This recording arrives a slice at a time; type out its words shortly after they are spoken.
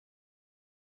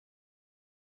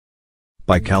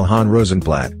by Calhoun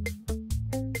Rosenblatt.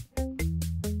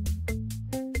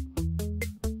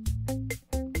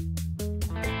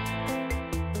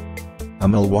 A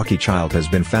Milwaukee child has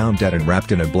been found dead and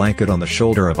wrapped in a blanket on the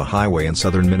shoulder of a highway in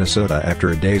southern Minnesota after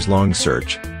a days-long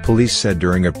search, police said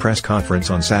during a press conference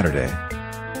on Saturday.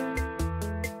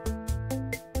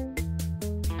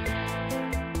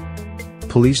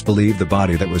 Police believe the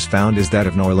body that was found is that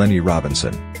of Noelani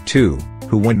Robinson, 2,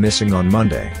 who went missing on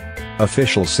Monday.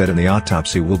 Officials said an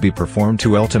autopsy will be performed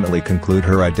to ultimately conclude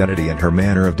her identity and her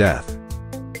manner of death.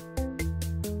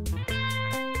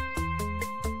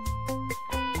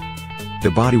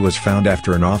 The body was found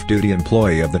after an off-duty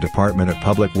employee of the Department of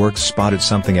Public Works spotted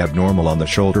something abnormal on the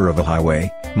shoulder of a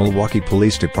highway, Milwaukee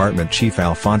Police Department Chief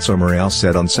Alfonso Morales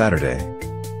said on Saturday.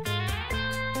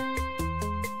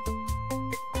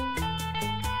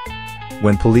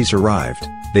 When police arrived,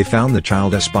 they found the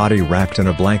child's body wrapped in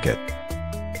a blanket.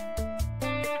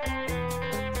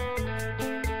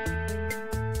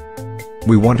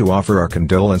 "We want to offer our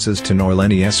condolences to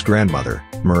Noelani's grandmother,"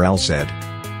 Morales said.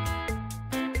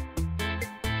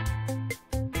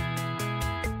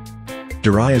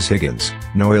 Darius Higgins,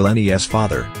 Noelani's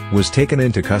father, was taken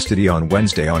into custody on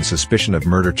Wednesday on suspicion of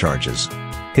murder charges.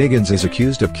 Higgins is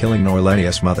accused of killing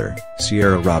Noelani's mother,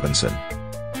 Sierra Robinson.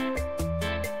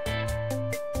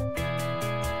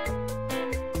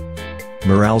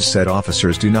 Morales said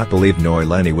officers do not believe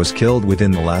Noelani was killed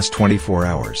within the last 24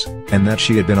 hours, and that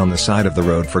she had been on the side of the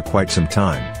road for quite some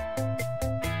time.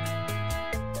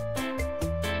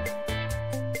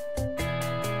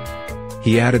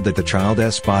 He added that the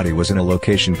child's body was in a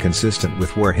location consistent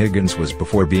with where Higgins was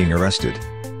before being arrested.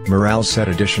 Morales said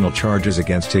additional charges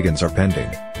against Higgins are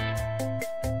pending.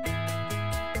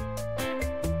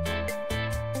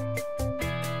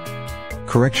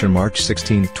 Correction: March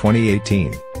 16,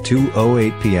 2018,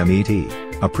 2:08 p.m. ET.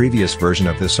 A previous version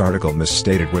of this article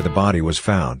misstated where the body was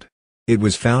found. It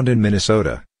was found in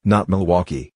Minnesota, not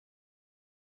Milwaukee.